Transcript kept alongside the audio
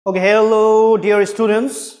Okay, hello dear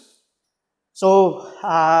students.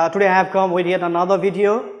 Today I have come with yet another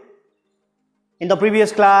video. In the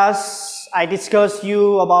previous class, I discussed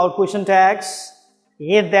you about question tags,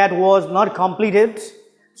 yet that was not completed.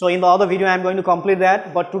 So in the other video, I am going to complete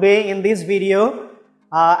that. But today in this video,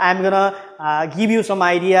 I am gonna give you some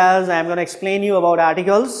ideas. I am gonna explain you about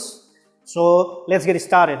articles. So let's get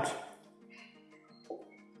started.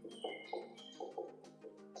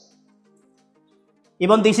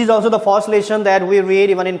 Even this is also the first lesson that we read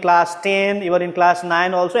even in class 10, even in class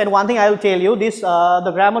 9 also. And one thing I will tell you, this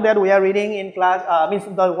the grammar that we are reading in class, means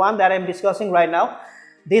the one that I am discussing right now,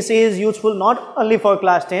 this is useful not only for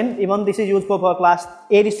class 10, even this is useful for class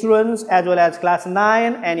 8 students as well as class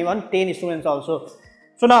 9 and even 10 students also.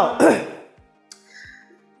 So now,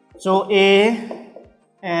 so A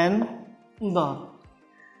and the.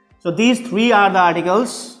 So these three are the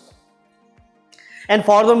articles. And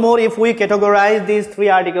furthermore, if we categorize these three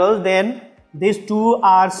articles, then these two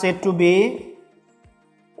are said to be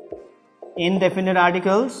indefinite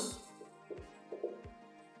articles,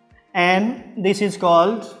 and this is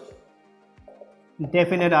called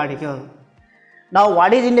definite article. Now,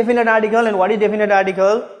 what is indefinite article and what is definite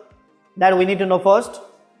article? That we need to know first.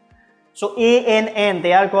 So A and N,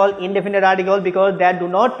 they are called indefinite article because they do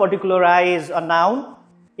not particularize a noun.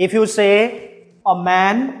 If you say a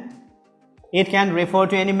man, it can refer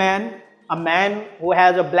to any man, a man who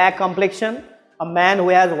has a black complexion, a man who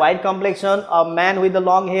has white complexion, a man with the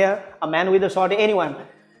long hair, a man with the short hair, anyone.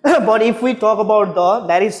 But if we talk about the,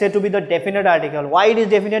 that is said to be the definite article. Why it is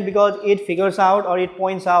definite? Because it figures out or it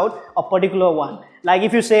points out a particular one. Like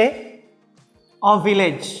if you say a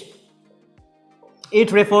village,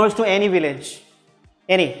 it refers to any village,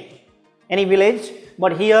 any village.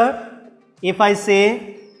 But here, if I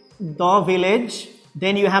say the village,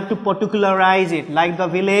 then you have to particularize it, like the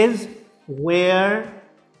village where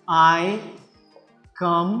I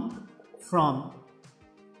come from.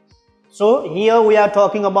 So here we are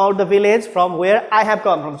talking about the village from where I have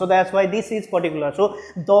come from. So that's why this is particular. So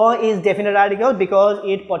the is definite article because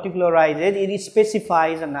it particularizes, it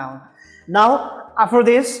specifies a noun. Now after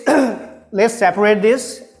this, let's separate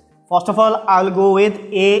this. First of all, I'll go with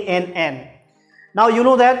A and N. Now you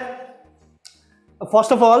know that,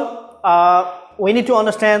 first of all, we need to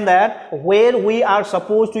understand that where we are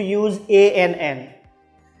supposed to use A and N.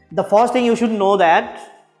 The first thing you should know that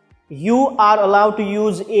you are allowed to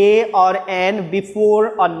use A or N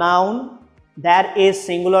before a noun that is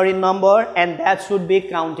singular in number and that should be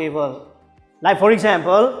countable. Like for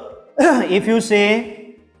example, if you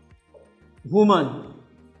say woman,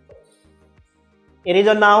 it is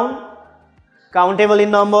a noun, countable in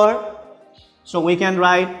number, so we can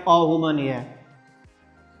write a woman here.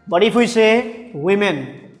 But if we say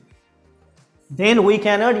women, then we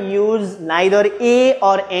cannot use neither A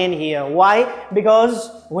or N here. Why? Because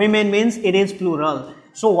women means it is plural.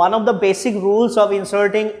 So one of the basic rules of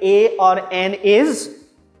inserting A or N is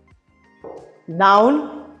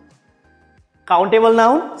noun, countable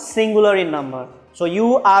noun, singular in number. So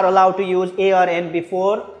you are allowed to use A or N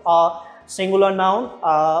before a singular noun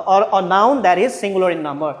or a noun that is singular in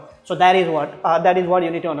number. So that is what you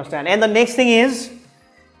need to understand. And the next thing is,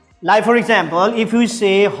 like for example, if you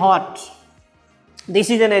say hot,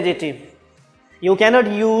 this is an adjective. You cannot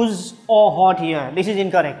use "oh hot" here. This is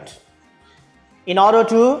incorrect. In order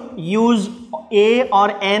to use A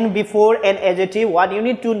or N before an adjective, what you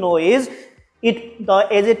need to know is the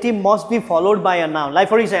adjective must be followed by a noun. Like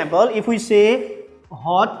for example, if we say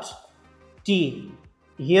hot tea,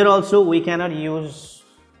 here also we cannot use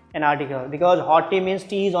an article because hot tea means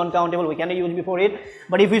tea is uncountable. We cannot use before it.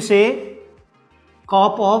 But if we say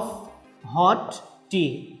cup of hot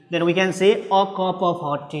tea, then we can say a cup of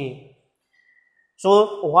hot tea.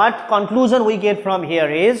 So what conclusion we get from here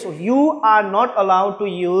is you are not allowed to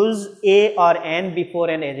use A or N before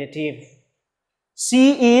an adjective.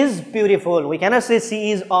 She is beautiful. We cannot say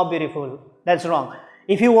she is a beautiful. That's wrong.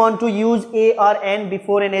 If you want to use A or N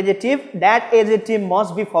before an adjective, that adjective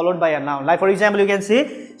must be followed by a noun. Like for example, you can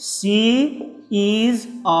say she is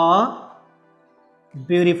a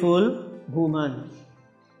beautiful woman.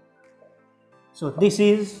 So this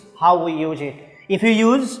is how we use it. If you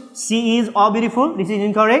use she is a beautiful, this is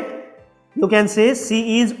incorrect. You can say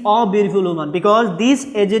she is a beautiful woman because this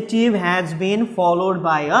adjective has been followed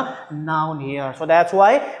by a noun here. So that's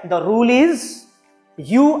why the rule is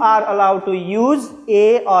you are allowed to use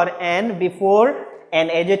A or N before an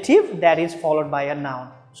adjective that is followed by a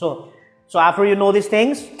noun. So after you know these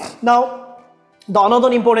things, now the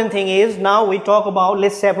another important thing is, now we talk about,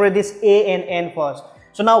 let's separate this A and N first.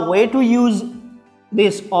 So now where to use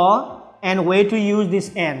this A and where to use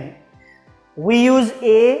this N. we use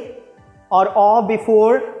A or O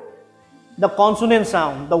before the consonant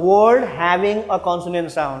sound, the word having a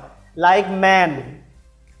consonant sound, like man.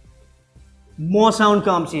 More sound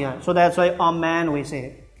comes here, so that's why a man we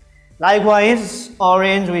say. Likewise,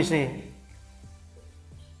 orange we say.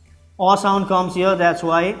 O sound comes here, that's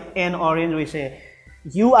why an orange we say.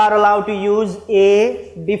 You are allowed to use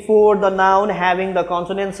A before the noun having the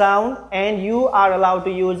consonant sound, and you are allowed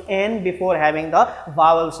to use N before having the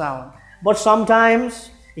vowel sound. But sometimes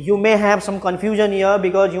you may have some confusion here,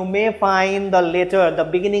 because you may find the letter, the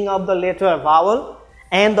beginning of the letter vowel,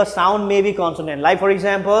 and the sound may be consonant. Like for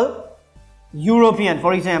example, European,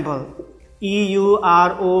 for example, E-U-R-O-P-E-A-N,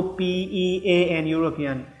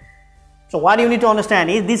 European. So what you need to understand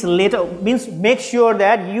is this letter means make sure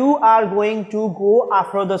that you are going to go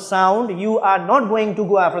after the sound. You are not going to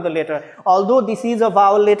go after the letter. Although this is a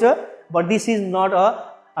vowel letter, but this is not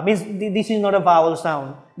a this is not a vowel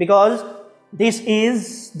sound, because this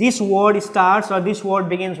word starts or this word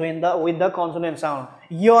begins with the consonant sound.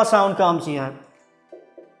 Your sound comes here.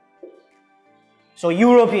 So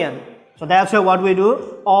European. So that's why what we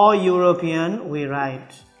do, or European we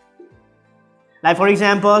write. Like for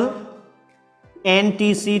example,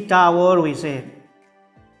 NTC tower we say.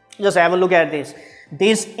 Just have a look at this.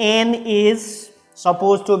 This N is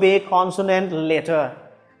supposed to be a consonant letter,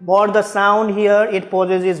 but the sound here it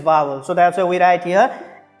possesses vowel. So that's why we write here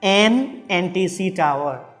NTC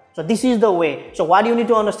tower. So this is the way. So what you need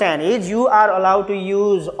to understand is you are allowed to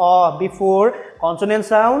use O before consonant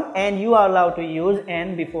sound, and you are allowed to use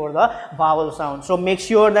N before the vowel sound. So make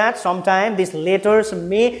sure that sometimes these letters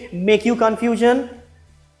may make you confusion.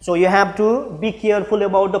 So you have to be careful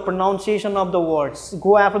about the pronunciation of the words.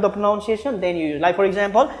 Go after the pronunciation, then you use. Like for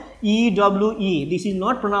example, E-W-E. This is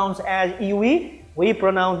not pronounced as E-W. We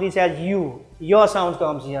pronounce this as U. Your sound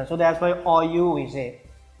comes here. So that's why O-U we say.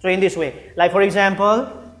 So in this way. Like for example,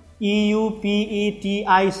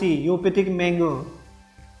 E-U-P-E-T-I-C. Eupatic mango.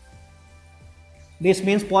 This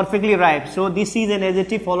means perfectly ripe. So this is an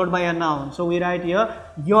adjective followed by a noun. So we write here,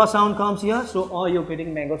 your sound comes here. So eupatic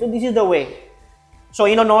mango. So this is the way. So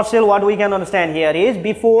in a nutshell, what we can understand here is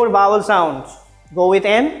before vowel sounds, go with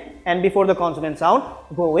N, and before the consonant sound,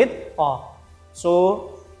 go with O.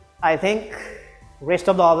 So I think rest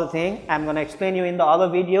of the other thing I'm going to explain you in the other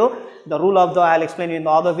video. The rule of the I'll explain you in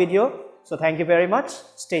the other video. So thank you very much.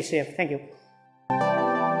 Stay safe. Thank you.